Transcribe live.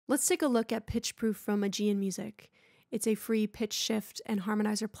Let's take a look at Pitchproof from Aegean Music. It's a free pitch shift and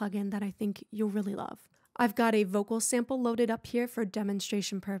harmonizer plugin that I think you'll really love. I've got a vocal sample loaded up here for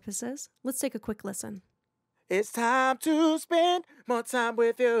demonstration purposes. Let's take a quick listen. It's time to spend more time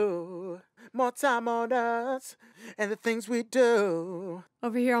with you, more time on us and the things we do.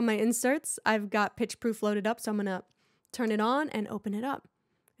 Over here on my inserts, I've got Pitchproof loaded up, so I'm gonna turn it on and open it up.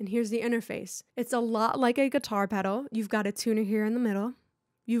 And here's the interface. It's a lot like a guitar pedal. You've got a tuner here in the middle.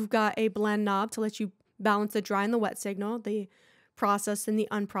 You've got a blend knob to let you balance the dry and the wet signal, the processed and the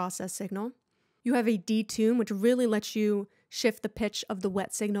unprocessed signal. You have a detune, which really lets you shift the pitch of the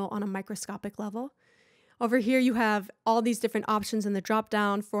wet signal on a microscopic level. Over here, you have all these different options in the drop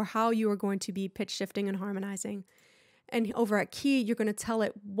down for how you are going to be pitch shifting and harmonizing. And over at key, you're going to tell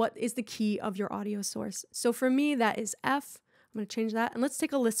it what is the key of your audio source. So for me, that is F. I'm going to change that. And let's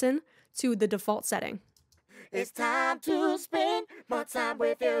take a listen to the default setting. It's time to spend more time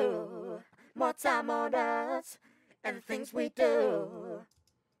with you, more time on us and the things we do.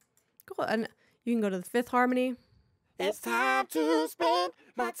 Cool. And you can go to the fifth harmony. It's time to spend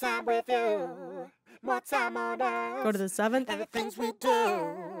more time with you, more time on us. Go to the seventh. And the things we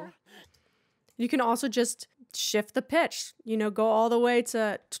do. You can also just shift the pitch, go all the way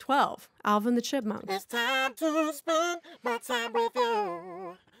to 12. Alvin the Chipmunk. It's time to spend more time with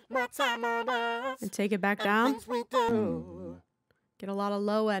you, more time on us. And take it back down. Things we do. Get a lot of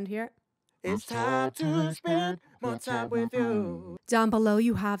low end here. It's time to spend more time with you. Down below,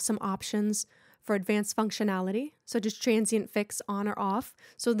 you have some options for advanced functionality, such as transient fix on or off.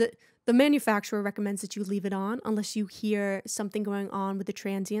 So the manufacturer recommends that you leave it on unless you hear something going on with the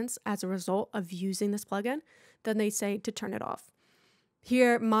transients as a result of using this plugin. Then they say to turn it off.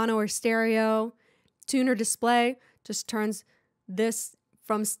 Here, mono or stereo, tune or display just turns this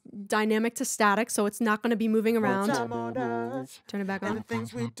from dynamic to static, so it's not going to be moving around. Turn it back on. The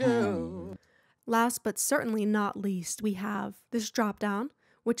things we do. Last but certainly not least, we have this drop down,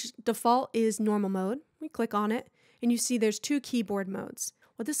 which default is normal mode. We click on it and you see there's two keyboard modes.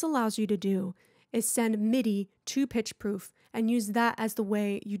 What this allows you to do is send MIDI to Pitchproof and use that as the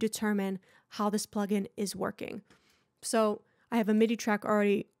way you determine how this plugin is working. So I have a MIDI track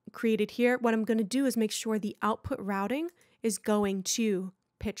already created here. What I'm going to do is make sure the output routing is going to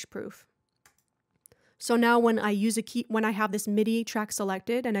Pitchproof. So now when I have this MIDI track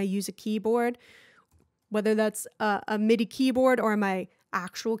selected and I use a keyboard, whether that's a MIDI keyboard or my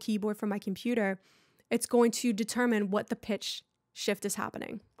actual keyboard from my computer, it's going to determine what the pitch shift is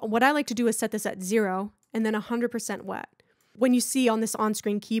happening. What I like to do is set this at 0 and then 100% wet. When you see on this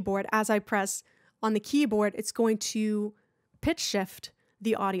on-screen keyboard, as I press on the keyboard, it's going to pitch shift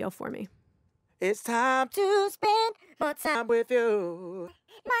the audio for me. It's time to spend more time with you,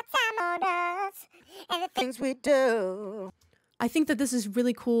 more time on us and the things we do. I think that this is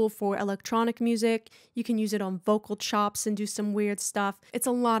really cool for electronic music. You can use it on vocal chops and do some weird stuff. It's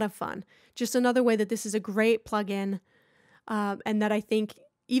a lot of fun. Just another way that this is a great plugin, and that I think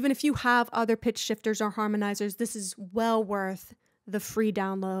even if you have other pitch shifters or harmonizers, this is well worth the free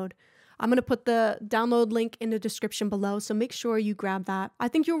download. I'm going to put the download link in the description below, so make sure you grab that. I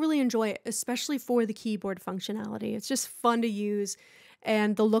think you'll really enjoy it, especially for the keyboard functionality. It's just fun to use.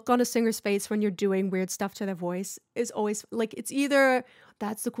 And the look on a singer's face when you're doing weird stuff to their voice is always like, it's either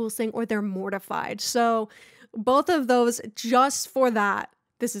that's the coolest thing or they're mortified. So both of those, just for that,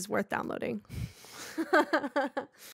 this is worth downloading.